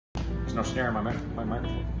There's no snare in my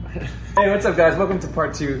microphone. Hey, what's up guys? Welcome to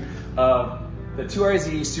part 2 of the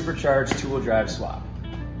 2RZ Supercharged 2-wheel drive swap.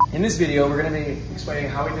 In this video, we're gonna be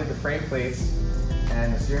explaining how we did the frame plates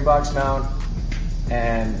and the steering box mount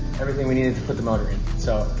and everything we needed to put the motor in.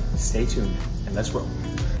 So stay tuned and let's roll.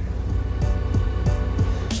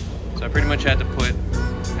 So I pretty much had to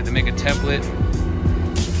make a template,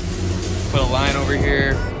 put a line over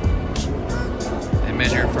here, and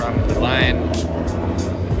measure from the line,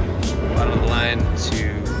 bottom of the line,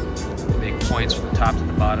 to make points from the top to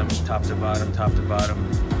the bottom, top to bottom, top to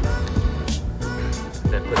bottom.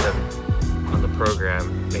 Then put them on the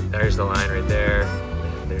program. There's the line right there,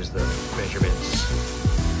 and there's the measurements.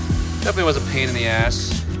 Definitely was a pain in the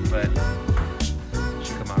ass, but it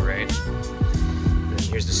should come out right. Then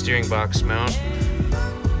here's the steering box mount.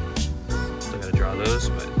 Still gotta draw those,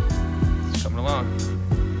 but it's coming along.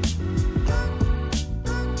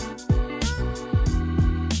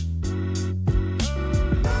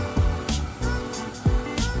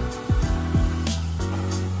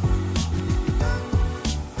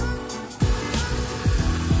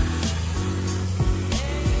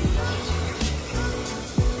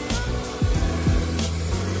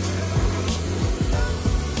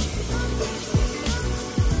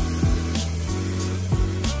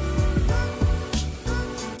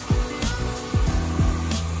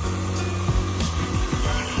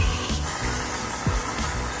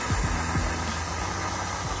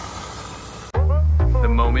 The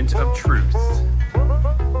moment of truth.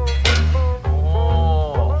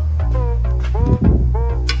 Oh.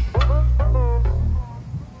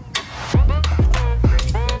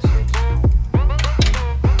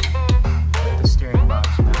 The steering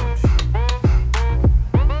box mount.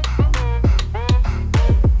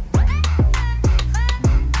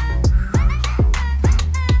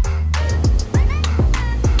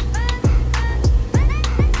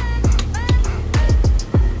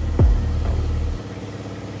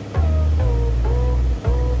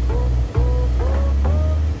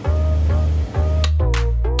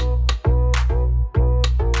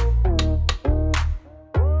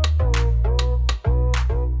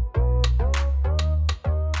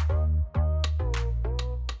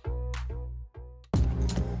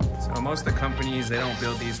 Most of the companies, they don't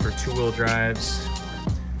build these for 2-wheel drives.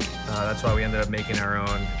 That's why we ended up making our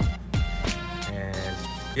own. And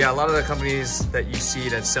yeah, a lot of the companies that you see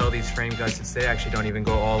that sell these frame guts, they actually don't even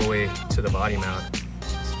go all the way to the body mount.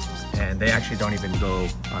 And they actually don't even go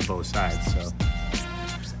on both sides. So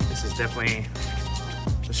this is definitely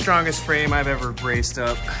the strongest frame I've ever braced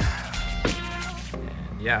up.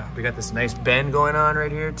 And yeah, we got this nice bend going on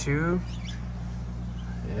right here too.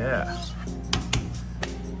 Yeah.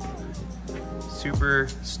 Super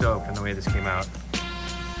stoked on the way this came out.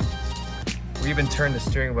 We even turned the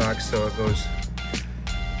steering box so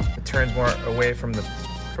it turns more away from the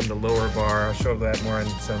lower bar. I'll show that more in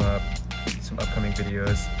some upcoming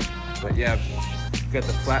videos. But yeah, we've got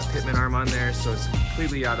the flat pitman arm on there, so it's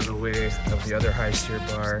completely out of the way of the other high steer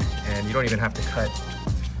bar, and you don't even have to cut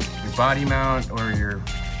your body mount or your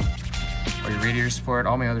radiator support.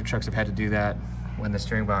 All my other trucks have had to do that when the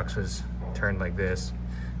steering box was turned like this.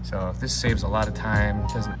 So this saves a lot of time.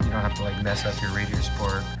 You don't have to like mess up your radiator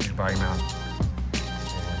support or your body mount.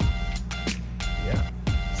 And yeah,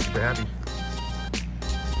 super happy.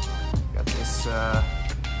 Got this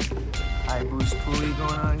high boost pulley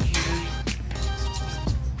going on here.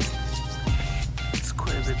 It's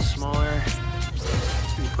quite a bit smaller.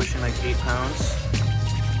 Be pushing like 8 pounds.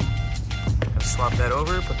 Gonna swap that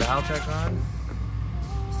over, put the HalTech on.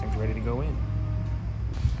 This thing's ready to go in.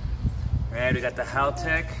 All right, we got the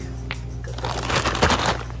HalTech, got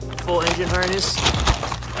the full engine harness. I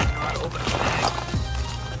don't know how to open the bag.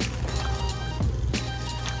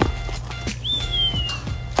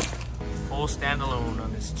 Full standalone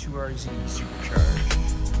on this 2RZ Supercharged.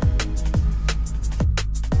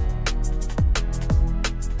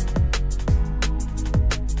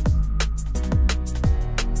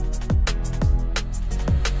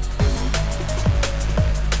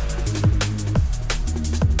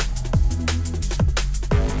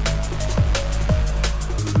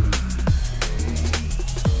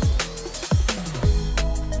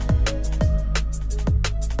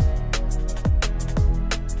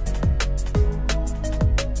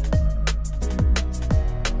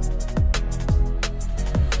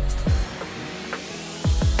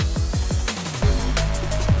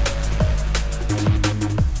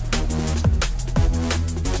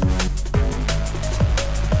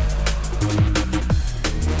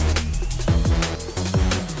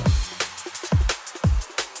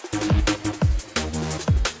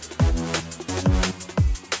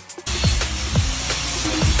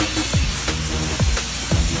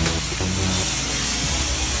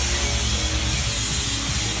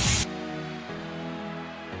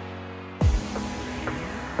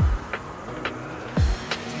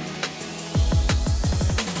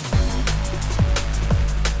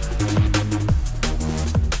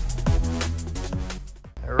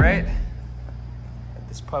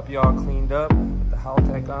 puppy all cleaned up, put the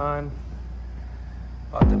HalTech on.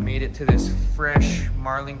 About to mate it to this fresh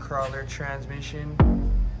Marlin crawler transmission.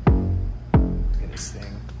 Look at this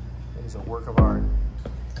thing. It is a work of art.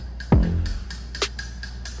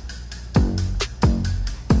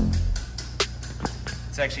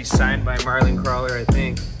 It's actually signed by Marlin crawler, I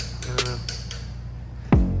think.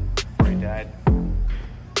 Before he died.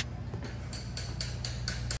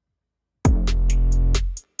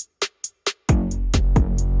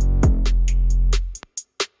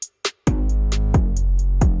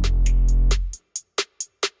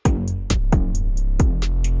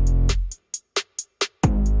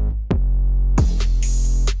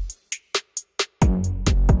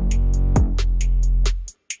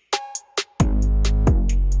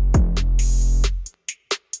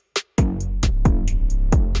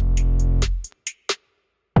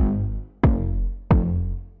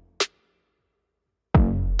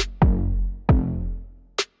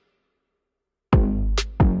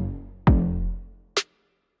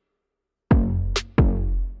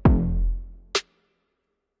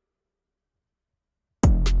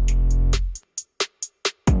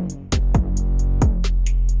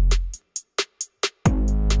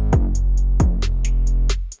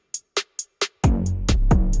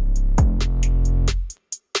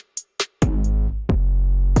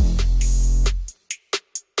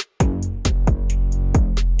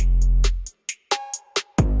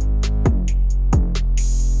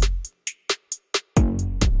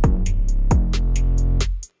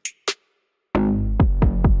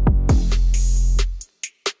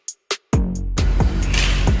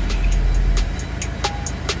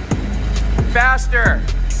 Faster!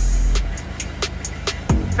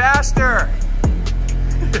 Faster!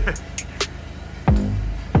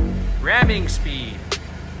 Ramming speed.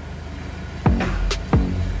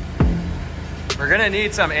 We're gonna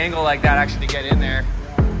need some angle like that actually to get in there.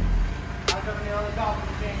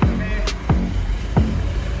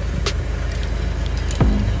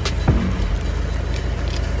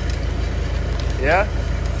 Yeah?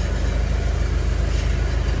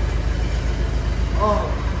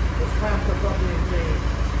 Oh.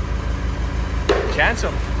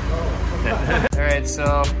 Cancel. Alright,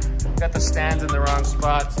 so got the stands in the wrong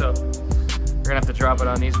spot, so we're gonna have to drop it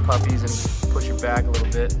on these puppies and push it back a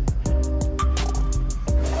little bit.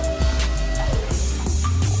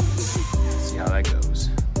 See how that goes.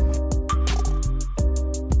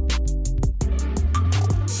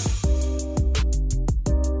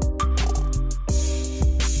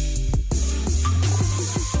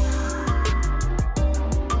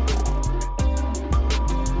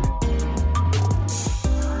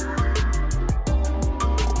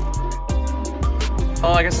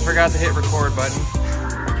 Oh, I guess I forgot to hit record button.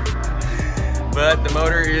 But the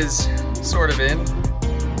motor is sort of in.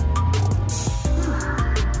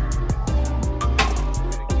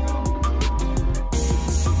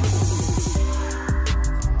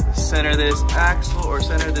 Center this axle or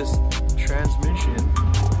center this transmission.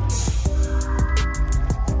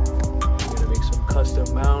 I'm gonna make some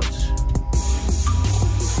custom mounts.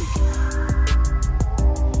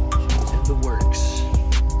 She's in the works.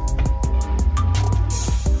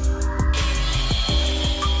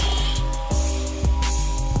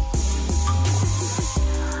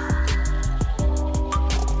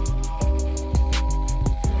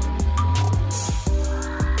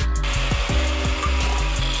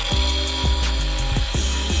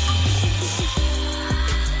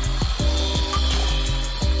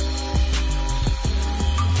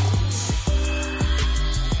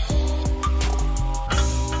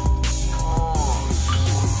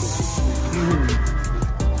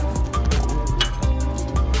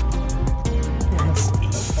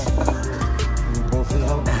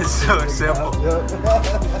 So simple.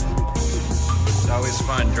 It's always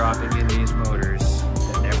fun dropping in these motors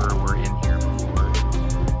that never were in here before.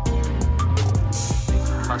 Make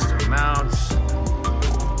custom mounts.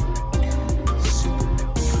 Super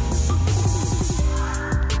dope.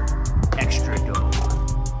 Extra dope.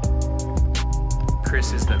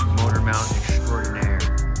 Chris is the motor mount extraordinaire.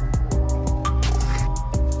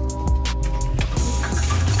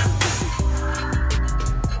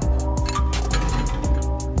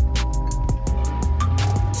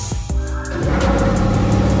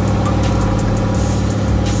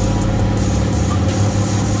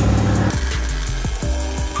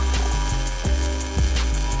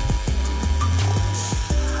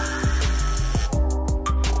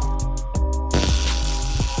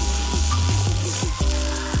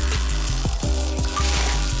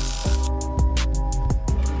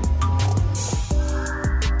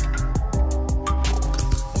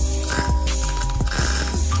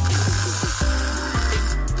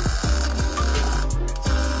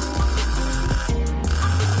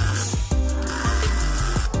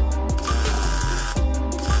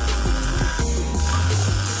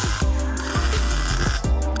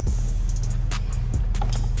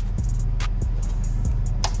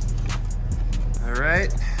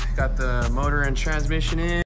 Front transmission in.